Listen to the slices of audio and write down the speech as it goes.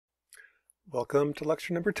Welcome to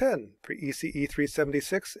lecture number 10 for ECE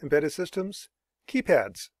 376 Embedded Systems,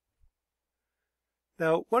 Keypads.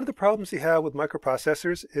 Now, one of the problems you have with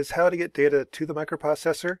microprocessors is how to get data to the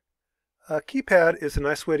microprocessor. A keypad is a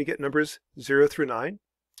nice way to get numbers 0 through 9.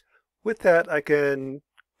 With that, I can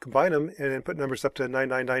combine them and input numbers up to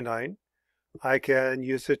 9999. I can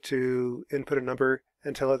use it to input a number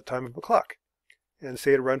and tell it the time of a clock, and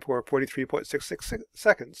say it run for 43.66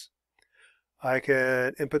 seconds. I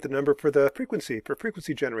can input the number for the frequency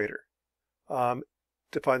generator,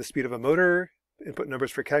 define the speed of a motor, input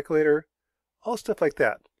numbers for calculator, all stuff like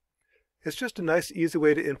that. It's just a nice, easy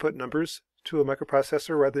way to input numbers to a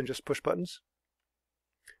microprocessor rather than just push buttons.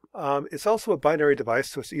 It's also a binary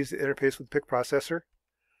device, so it's easy to interface with the PIC processor.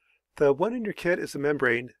 The one in your kit is a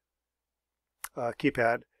membrane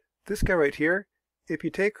keypad. This guy right here, if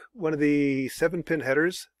you take one of the 7-pin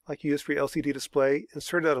headers, like you use for your LCD display,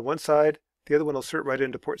 insert it on one side, the other one will insert right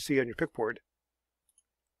into port C on your PIC board.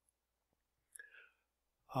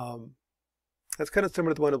 That's kind of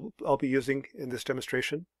similar to the one I'll be using in this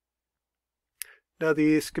demonstration. Now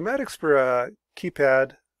the schematics for a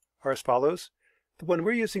keypad are as follows. The one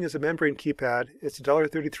we're using is a membrane keypad. It's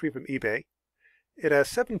 $1.33 from eBay. It has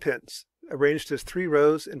 7 pins, arranged as 3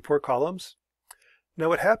 rows and 4 columns. Now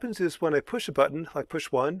what happens is when I push a button, like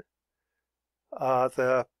push 1,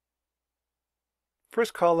 the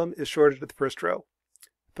first column is shorted at the first row.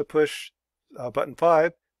 If I push button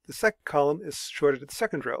 5, the second column is shorted at the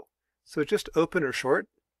second row. So just open or short.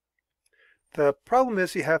 The problem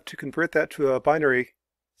is you have to convert that to a binary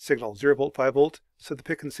signal, 0 volt, 5 volt, so the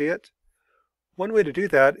PIC can see it. One way to do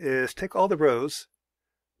that is take all the rows,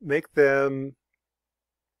 make them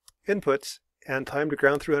inputs, and time to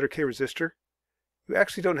ground 300K resistor. You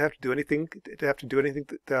actually don't have to do anything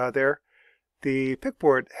there. The PIC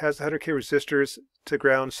board has 100K resistors to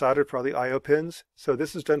ground soldered for all the I/O pins, so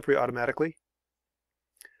this is done for you automatically.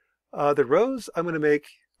 The rows I'm going to make,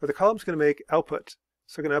 or the columns going to make output.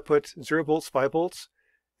 So I'm going to output 0 volts, 5 volts.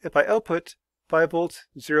 If I output 5 volts,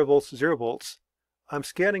 0 volts, 0 volts, I'm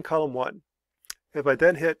scanning column 1. If I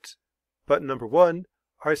then hit button number 1,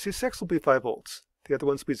 RC6 will be 5 volts. The other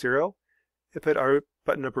ones will be 0. If I hit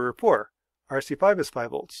button number 4, RC5 is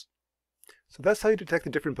 5 volts. So that's how you detect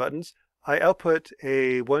the different buttons. I output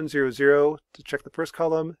a 100 to check the first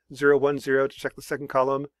column, 010 to check the second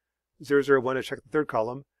column, 001 to check the third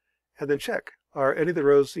column, and then check, are any of the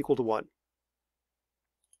rows equal to 1?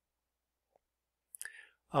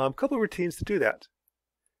 A couple of routines to do that.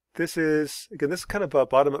 This is kind of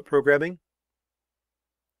bottom-up programming.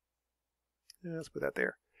 Yeah, let's put that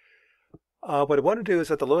there. What I want to do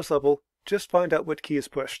is at the lowest level, just find out what key is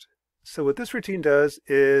pushed. So what this routine does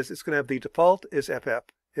is it's going to have the default is FF.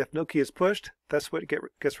 If no key is pushed, that's what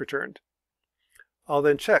gets returned. I'll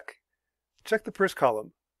then check the first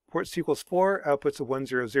column. Port C equals 4, outputs a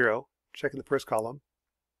 100, checking the first column.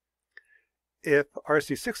 If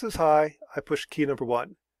RC6 is high, I push key number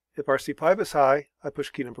 1. If RC5 is high, I push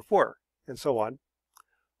key number 4, and so on.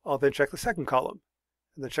 I'll then check the second column,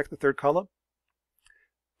 and then check the third column.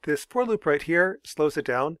 This for loop right here slows it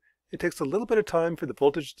down. It takes a little bit of time for the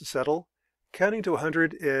voltage to settle. Counting to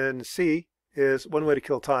 100 in C is one way to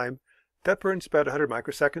kill time. That burns about 100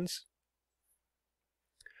 microseconds.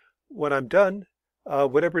 When I'm done,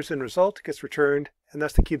 whatever's in result gets returned, and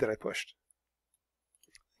that's the key that I pushed.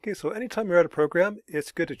 Okay, so anytime you're out of program,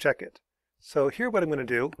 it's good to check it. So here what I'm going to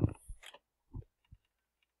do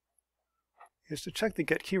is to check the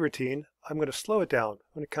GetKey routine. I'm going to slow it down.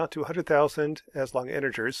 I'm going to count to 100,000 as long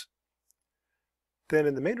integers. Then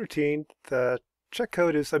in the main routine, the check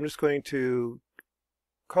code is I'm just going to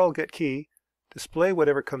call GetKey, display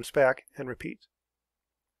whatever comes back, and repeat.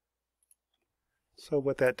 So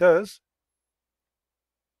what that does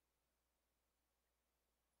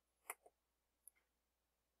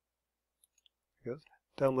goes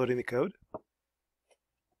downloading the code.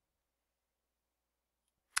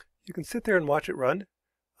 You can sit there and watch it run.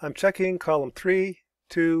 I'm checking column 3,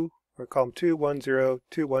 2, or column 2, 1, 0,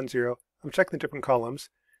 2, 1, 0. I'm checking the different columns.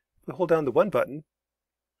 If we hold down the 1 button,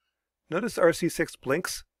 notice RC6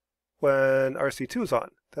 blinks when RC2 is on.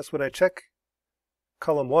 That's when I check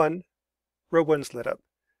column 1, row 1's lit up.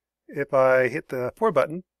 If I hit the 4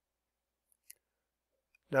 button,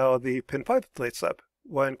 now the pin 5 lights up.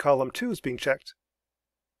 When column 2 is being checked,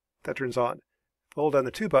 that turns on. If I hold down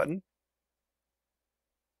the 2 button,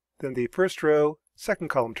 then the first row, second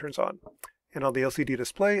column turns on. And on the LCD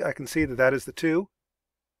display, I can see that that is the 2.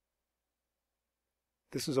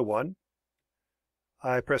 This is a 1.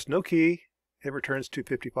 I press no key, it returns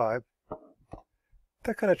 255.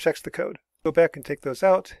 That kind of checks the code. Go back and take those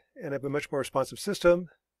out, and I have a much more responsive system.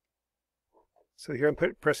 So here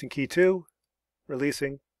I'm pressing key 2,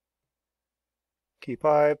 releasing, key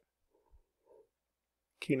 5,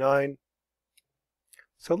 key 9.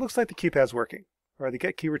 So it looks like the keypad's working, or the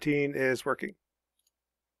GetKey routine is working.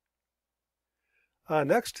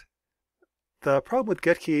 Next, the problem with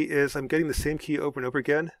GetKey is I'm getting the same key over and over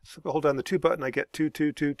again. So if I hold down the 2 button, I get 2,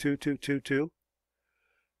 2, 2, 2, 2, 2, 2.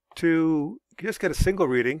 To just get a single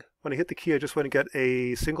reading, when I hit the key, I just want to get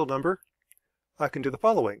a single number. I can do the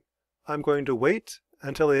following. I'm going to wait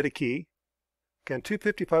until I hit a key. Again,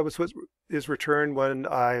 255 is what is returned when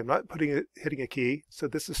I'm not hitting a key. So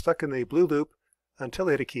this is stuck in the blue loop until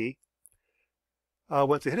I hit a key.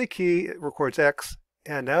 Once I hit a key, it records X.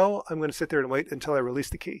 And now I'm going to sit there and wait until I release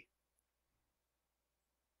the key.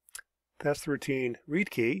 That's the routine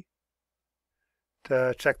ReadKey.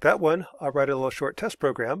 To check that one, I'll write a little short test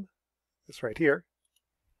program. It's right here.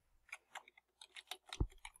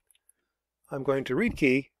 I'm going to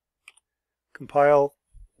ReadKey, compile,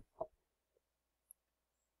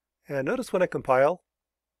 and notice when I compile,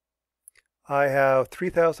 I have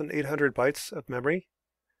 3,800 bytes of memory.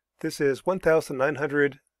 This is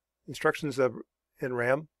 1,900 instructions in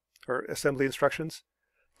RAM, or assembly instructions.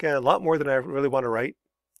 Again, a lot more than I really want to write.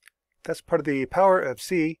 That's part of the power of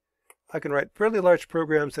C. I can write fairly large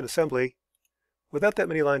programs in assembly without that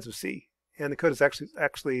many lines of C, and the code is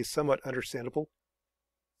actually somewhat understandable.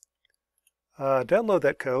 Download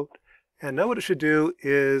that code, and now what it should do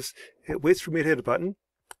is it waits for me to hit a button,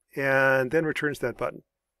 and then returns that button.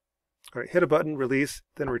 All right, hit a button, release,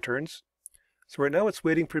 then returns. So right now it's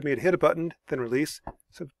waiting for me to hit a button, then release.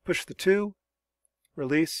 So push the 2,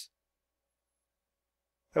 release.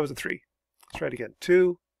 That was a 3. Let's try it again.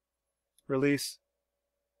 2, release.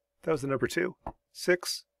 That was the number 2.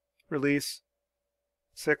 6, release.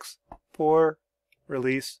 6, 4,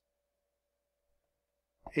 release.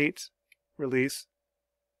 8, release.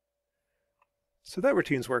 So that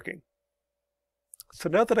routine's working. So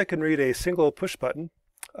now that I can read a single push button,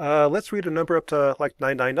 let's read a number up to like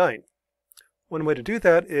 999. One way to do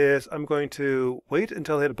that is I'm going to wait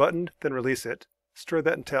until I hit a button, then release it. Store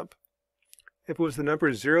that in temp. If it was the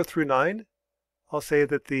numbers 0 through 9, I'll say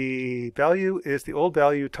that the value is the old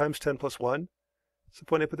value times 10 plus 1. So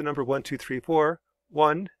when I put the number 1, 2, 3, 4,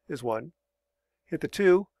 1 is 1. Hit the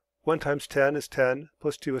 2, 1 times 10 is 10,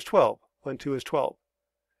 plus 2 is 12. 1, 2 is 12.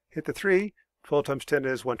 Hit the 3, 12 times 10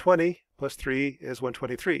 is 120, plus 3 is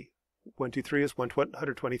 123. 1, 2, 3 is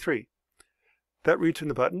 123. That reads from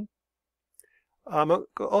the button. I'm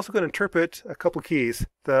also going to interpret a couple keys.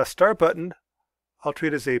 The star button I'll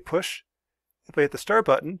treat as a push. If I hit the star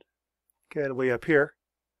button, again way up here,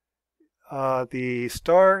 the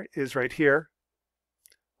star is right here.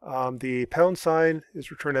 The pound sign is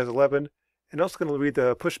returned as 11. And I'm also going to read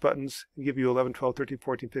the push buttons and give you 11, 12, 13,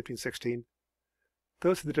 14, 15, 16.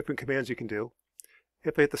 Those are the different commands you can do.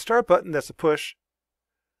 If I hit the star button, that's a push.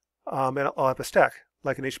 And I'll have a stack,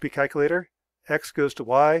 like an HP calculator. X goes to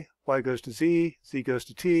Y, Y goes to Z, Z goes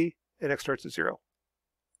to T, and X starts at 0.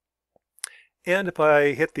 And if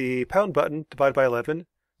I hit the pound button, divided by 11,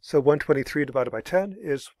 so 123 divided by 10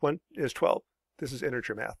 is 12. This is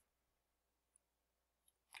integer math.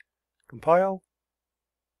 Compile.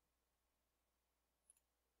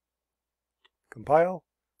 Compile.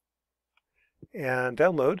 And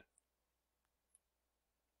download.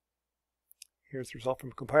 Here's the result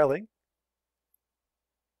from compiling.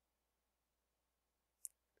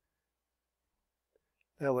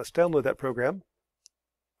 Now let's download that program.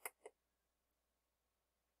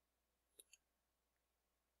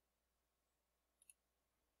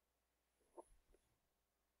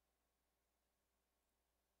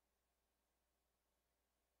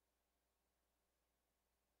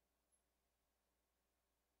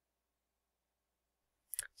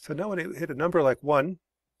 So now when I hit a number like 1,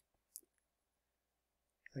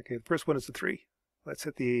 okay, the first one is a 3. Let's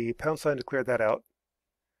hit the pound sign to clear that out.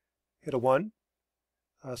 Hit a 1.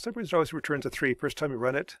 Some reason it always returns a 3 first time you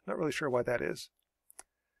run it. Not really sure why that is.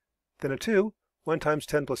 Then a 2. 1 times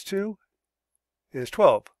 10 plus 2 is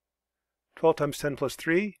 12. 12 times 10 plus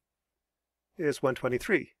 3 is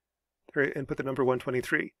 123. Input the number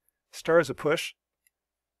 123. Star is a push.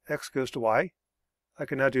 X goes to Y. I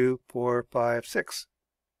can now do 4, 5, 6.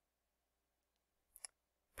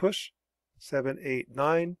 Push. 7, 8,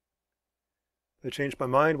 9. I changed my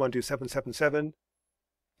mind. 1, 2, 7, 7, 7.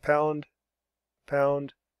 Pound.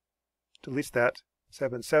 Pound. Deletes that.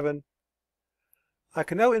 7, 7. I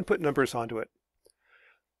can now input numbers onto it.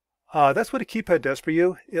 That's what a keypad does for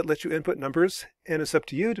you. It lets you input numbers, and it's up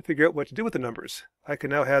to you to figure out what to do with the numbers. I can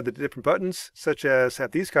now have the different buttons, such as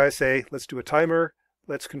have these guys say, let's do a timer,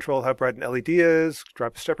 let's control how bright an LED is,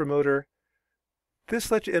 drop a stepper motor. This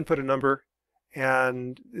lets you input a number,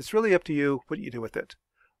 and it's really up to you what you do with it.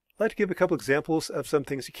 I'd like to give a couple examples of some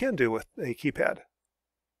things you can do with a keypad.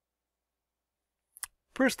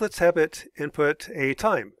 First, let's have it input a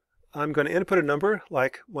time. I'm going to input a number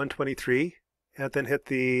like 123 and then hit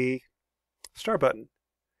the star button.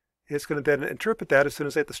 It's going to then interpret that as soon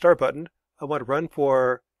as I hit the star button. I want to run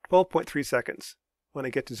for 12.3 seconds. When I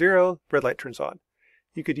get to 0, red light turns on.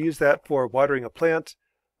 You could use that for watering a plant.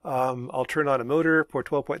 I'll turn on a motor for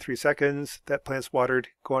 12.3 seconds. That plant's watered.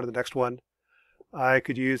 Go on to the next one. I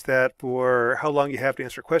could use that for how long you have to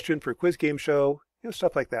answer a question for a quiz game show,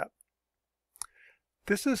 stuff like that.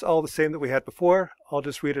 This is all the same that we had before. I'll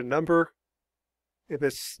just read a number. If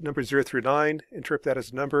it's number 0 through 9, interpret that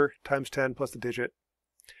as a number times 10 plus the digit.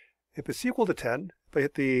 If it's equal to 10, if I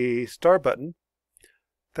hit the star button,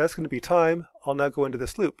 that's going to be time. I'll now go into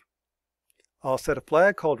this loop. I'll set a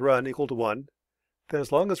flag called run equal to 1. Then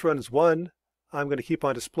as long as run is 1, I'm going to keep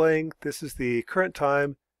on displaying. This is the current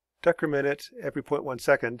time, decrement it every 0.1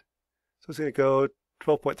 second. So it's going to go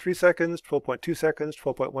 12.3 seconds, 12.2 seconds,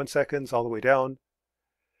 12.1 seconds, all the way down.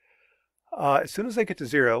 As soon as I get to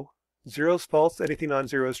 0, 0 is false, anything on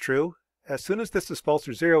 0 is true. As soon as this is false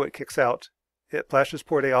or 0, it kicks out. It flashes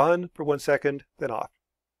port A on for 1 second, then off.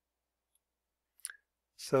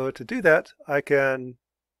 So to do that, I can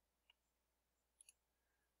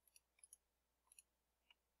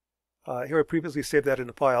here I previously saved that in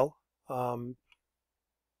a file. It's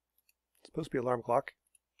supposed to be alarm clock.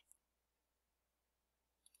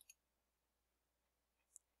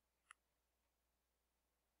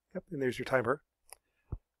 Yep, and there's your timer.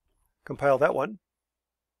 Compile that one.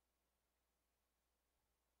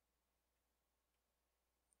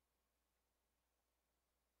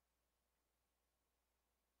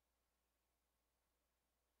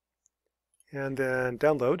 And then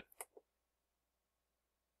download.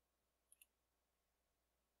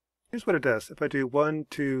 Here's what it does. If I do 1,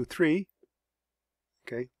 2, 3,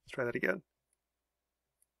 okay, let's try that again.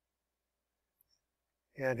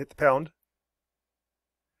 And hit the pound.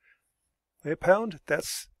 When I hit pound,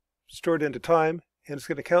 that's stored into time, and it's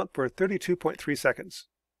going to count for 32.3 seconds.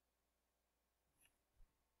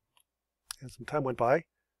 And some time went by,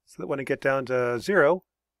 so that when I get down to 0,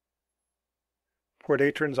 port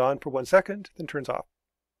A turns on for 1 second, then turns off.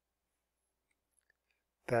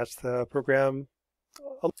 That's the program.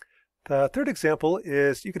 The third example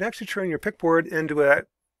is you can actually turn your pickboard into a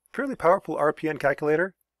fairly powerful RPN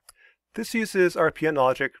calculator. This uses RPN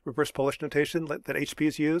logic, reverse Polish notation, that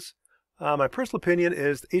HPs use. My personal opinion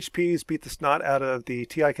is HPs beat the snot out of the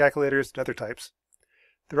TI calculators and other types.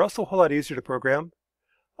 They're also a whole lot easier to program.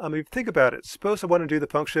 If you think about it, suppose I want to do the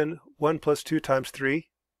function 1 plus 2 times 3.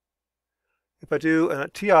 If I do a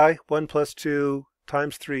TI 1 plus 2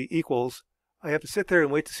 times 3 equals, I have to sit there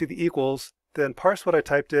and wait to see the equals, then parse what I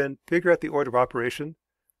typed in, figure out the order of operation.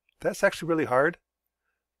 That's actually really hard.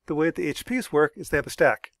 The way the HPs work is they have a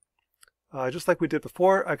stack. Just like we did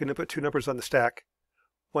before, I can input 2 numbers on the stack.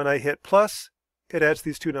 When I hit plus, it adds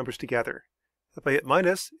these 2 numbers together. If I hit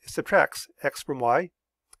minus, it subtracts x from y.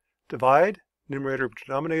 Divide, numerator of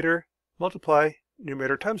denominator, multiply,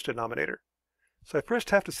 numerator times denominator. So I first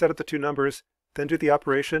have to set up the 2 numbers, then do the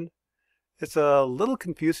operation. It's a little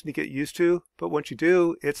confusing to get used to, but once you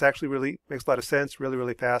do, it's actually really makes a lot of sense,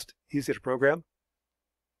 really fast, easy to program.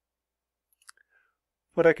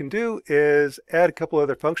 What I can do is add a couple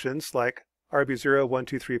other functions like RB0, 1,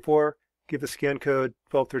 2, 3, 4, give the scan code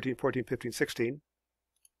 12, 13, 14, 15, 16.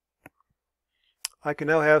 I can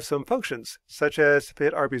now have some functions, such as if I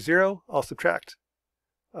hit RB0, I'll subtract.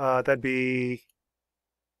 That'd be,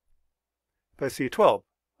 if I see 12,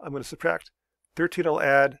 I'm going to subtract. 13 I'll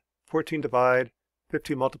add, 14 divide,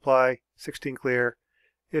 15 multiply, 16 clear.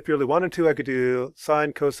 If you really wanted to, I could do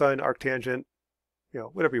sine, cosine, arctangent,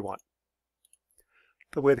 whatever you want.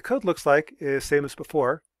 The way the code looks like is same as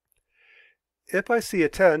before. If I see a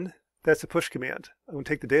 10, that's a push command. I'm going to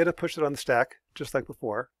take the data, push it on the stack, just like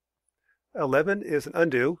before. 11 is an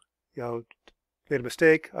undo. Made a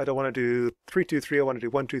mistake. I don't want to do 3, 2, 3. I want to do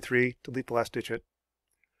 1, 2, 3. Delete the last digit.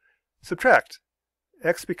 Subtract.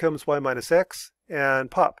 X becomes y minus x, and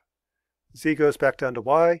pop. Z goes back down to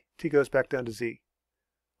y, t goes back down to z.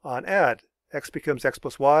 On add, x becomes x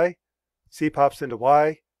plus y, z pops into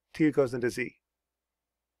y, t goes into z.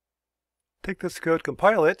 Take this code,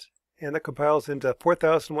 compile it, and that compiles into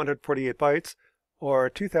 4,148 bytes, or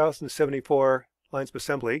 2,074 lines of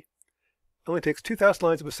assembly. It only takes 2,000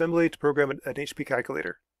 lines of assembly to program an HP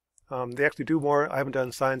calculator. They actually do more. I haven't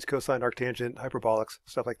done sines, cosine, arctangent, hyperbolics,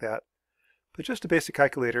 stuff like that. But just a basic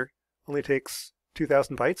calculator only takes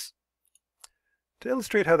 2,000 bytes. To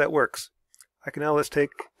illustrate how that works, I can now let's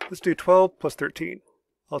do 12 plus 13.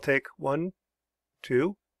 I'll take 1,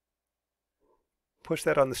 2. Push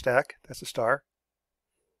that on the stack. That's a star.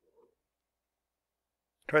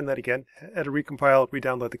 Trying that again. Had to recompile,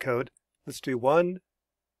 re-download the code. Let's do 1.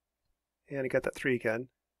 And I got that 3 again.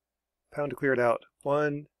 Pound to clear it out.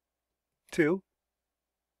 1, 2.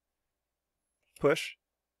 Push.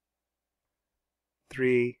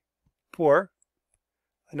 3, 4.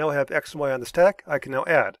 I now have X and Y on the stack. I can now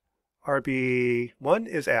add. RB1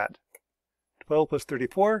 is add. 12 plus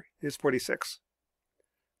 34 is 46.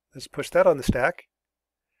 Let's push that on the stack.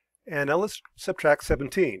 And now let's subtract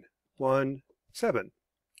 17. 1, 7.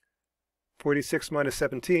 46 minus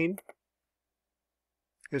 17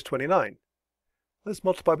 is 29. Let's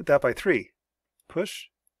multiply that by 3. Push.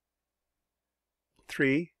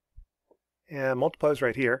 3. And multiplies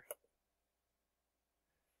right here.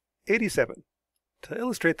 87. To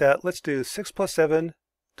illustrate that, let's do 6 plus 7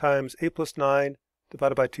 times 8 plus 9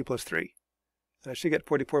 divided by 2 plus 3. And I should get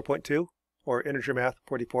 44.2, or integer math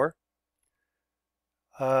 44.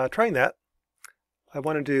 Trying that, I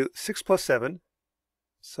want to do 6 plus 7.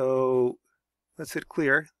 So let's hit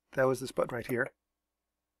clear. That was this button right here.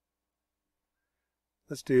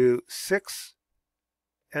 Let's do 6,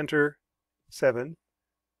 enter, 7.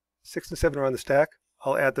 6 and 7 are on the stack.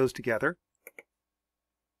 I'll add those together.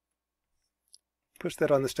 Push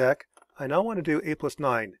that on the stack. I now want to do 8 plus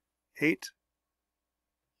 9. 8.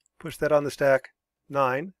 Push that on the stack.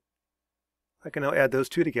 9. I can now add those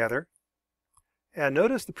two together. And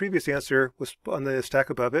notice the previous answer was on the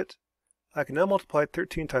stack above it. I can now multiply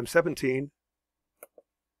 13 times 17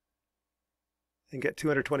 and get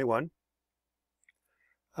 221.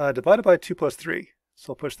 Divided by 2 plus 3.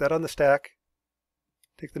 So I'll push that on the stack.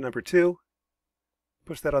 Take the number 2.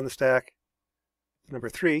 Push that on the stack. The number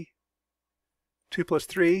 3. 2 plus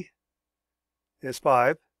 3 is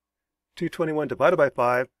 5. 221 divided by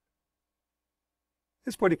 5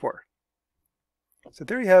 is 44. So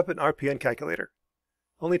there you have an RPN calculator.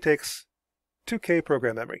 Only takes 2K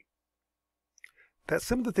program memory. That's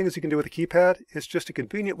some of the things you can do with a keypad. It's just a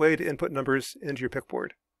convenient way to input numbers into your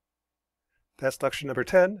pickboard. That's lecture number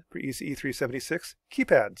 10 for ECE 376,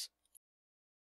 Keypads.